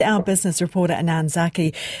Our business reporter Anand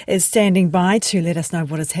Zaki is standing by to let us know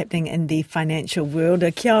what is happening in the financial world.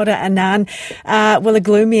 Kia ora, Anand. Will a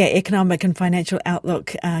gloomier economic and financial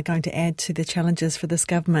outlook going to add to the challenges for this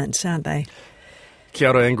government, aren't they? Kia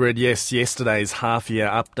ora, Ingrid. Yes, yesterday's half-year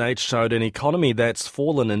update showed an economy that's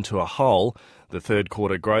fallen into a hole. The third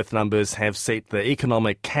quarter growth numbers have set the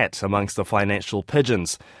economic cat amongst the financial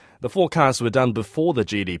pigeons. The forecasts were done before the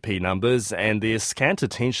GDP numbers, and there's scant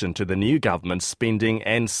attention to the new government's spending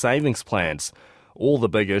and savings plans. All the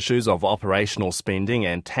big issues of operational spending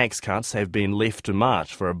and tax cuts have been left to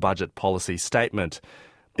March for a budget policy statement.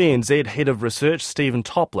 BNZ Head of Research Stephen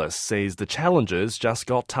Topless says the challenges just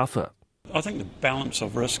got tougher. I think the balance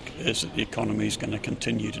of risk is that the economy is going to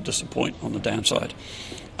continue to disappoint on the downside.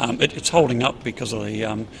 It's holding up because of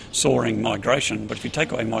the soaring migration, but if you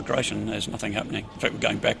take away migration, there's nothing happening. In fact, we're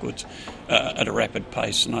going backwards at a rapid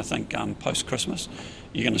pace, and I think post-Christmas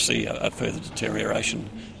you're going to see a further deterioration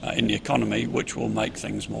in the economy, which will make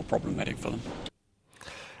things more problematic for them.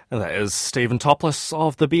 And that is Stephen Topless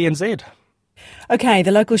of the BNZ. Okay,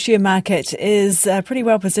 the local share market is pretty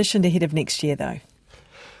well positioned ahead of next year, though.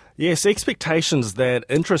 Yes, expectations that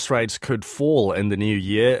interest rates could fall in the new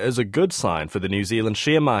year is a good sign for the New Zealand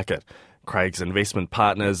share market. Craig's Investment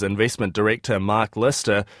Partners Investment Director Mark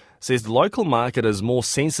Lister says the local market is more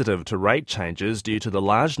sensitive to rate changes due to the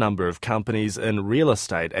large number of companies in real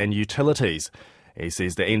estate and utilities. He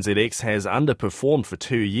says the NZX has underperformed for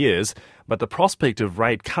 2 years, but the prospect of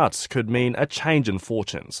rate cuts could mean a change in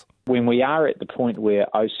fortunes. When we are at the point where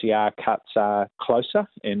OCR cuts are closer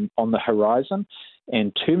and on the horizon,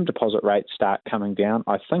 and term deposit rates start coming down,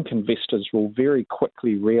 I think investors will very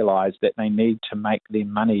quickly realise that they need to make their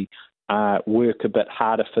money work a bit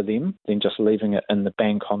harder for them than just leaving it in the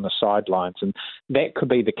bank on the sidelines. And that could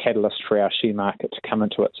be the catalyst for our share market to come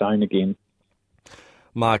into its own again.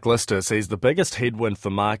 Mark Lister says the biggest headwind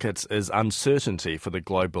for markets is uncertainty for the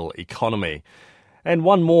global economy. And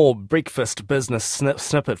one more breakfast business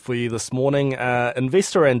snippet for you this morning.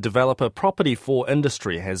 Investor and developer Property for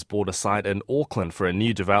Industry has bought a site in Auckland for a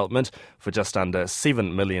new development for just under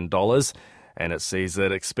 $7 million. And it says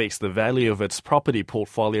it expects the value of its property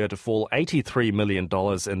portfolio to fall $83 million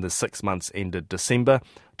in the 6 months ended December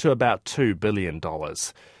to about $2 billion.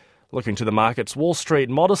 Looking to the markets, Wall Street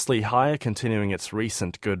modestly higher, continuing its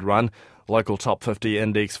recent good run. Local top 50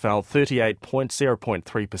 index fell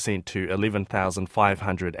 38.03% to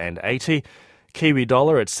 11,580. Kiwi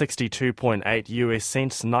dollar at 62.8 US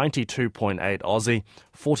cents, 92.8 Aussie,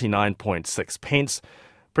 49.6 pence.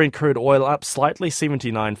 Brent crude oil up slightly,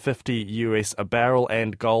 79.50 US a barrel,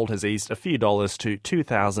 and gold has eased a few dollars to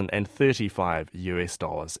 $2,035 US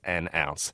an ounce.